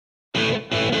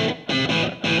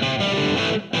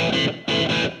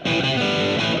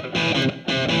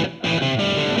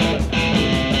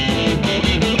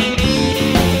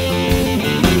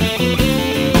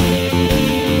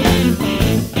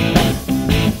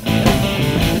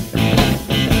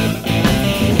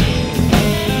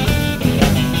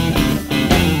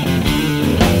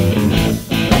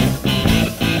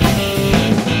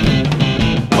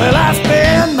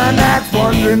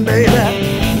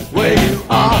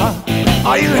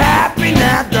Are you happy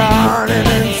now, darling,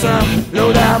 in some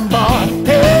low-down bar?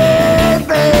 Hey,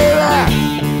 baby,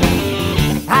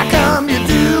 how come you're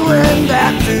doing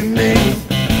that to me?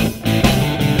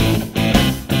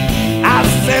 I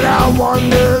said, I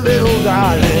wonder, little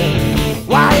darling,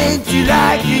 why ain't you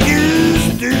like you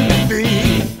used to be?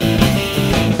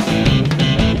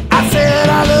 I said,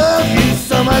 I love you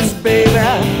so much, baby.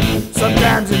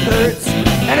 Sometimes it hurts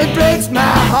and it breaks my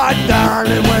heart,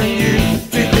 darling, when you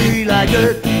treat me like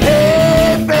dirt.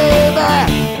 Hey, baby,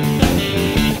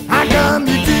 how come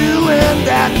you're doing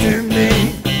that to me?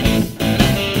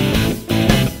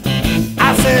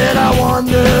 I said, I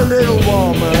wonder, little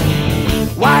woman,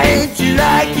 why ain't you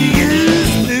like you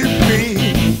used to be?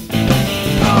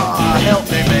 Oh, help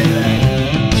me, baby.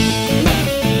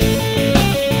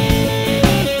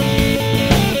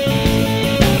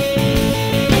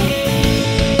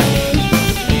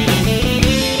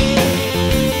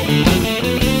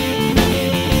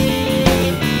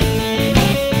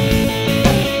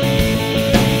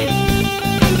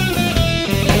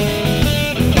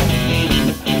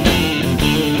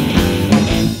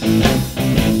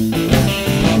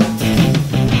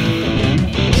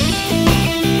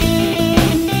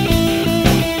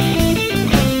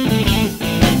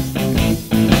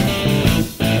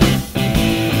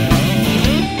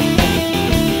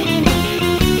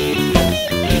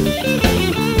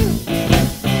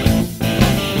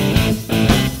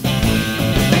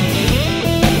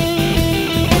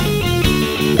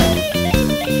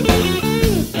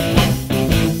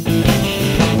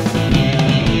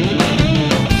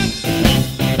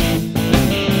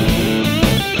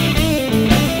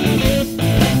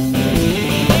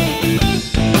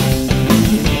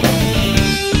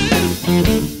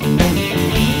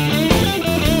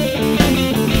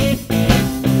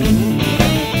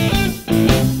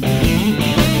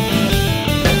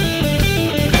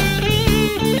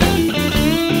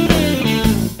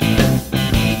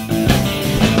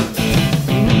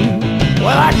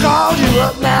 Called you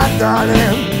up now,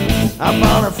 darling, up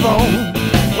on the phone.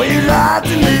 Well, you lied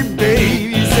to me, babe.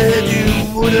 You said you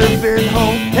would have been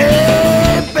home.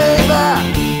 Hey, baby,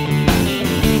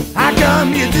 how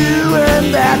come you're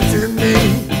doing that to me?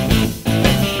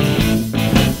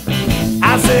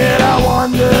 I said, I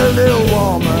wonder, little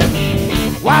woman,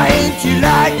 why ain't you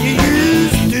like you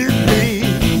used to be?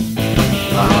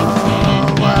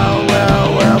 Oh, well,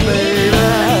 well, well, baby.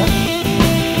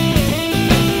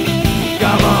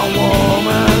 Come on,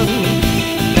 woman.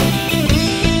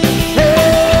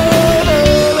 Hey,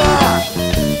 baby.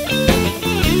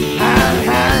 Hi,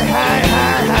 hi, hi,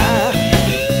 hi, hi.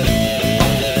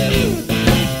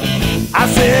 I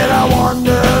said, I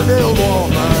wonder, little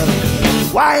woman,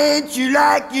 why ain't you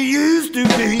like you used to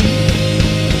be?